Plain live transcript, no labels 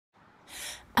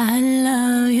I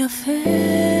love your face.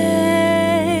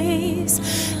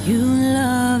 You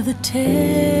love the taste.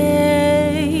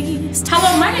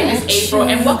 Hello, my name is April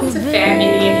and welcome to Fab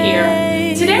Indian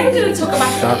Hair. Today we're going to talk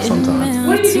about Stop sometimes.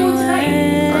 What are you doing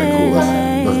tonight? Alright, cool.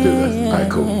 Let's do this. Alright,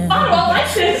 cool. Oh, I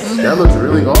like this. That looks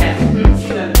really awesome.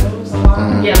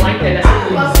 Yeah, I like that. That's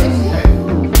really awesome.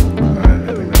 Alright,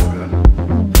 I think that's good.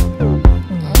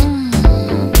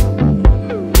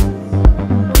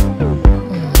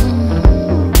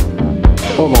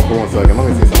 Hold on for 1 second. Let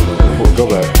me see something. Go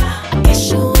back.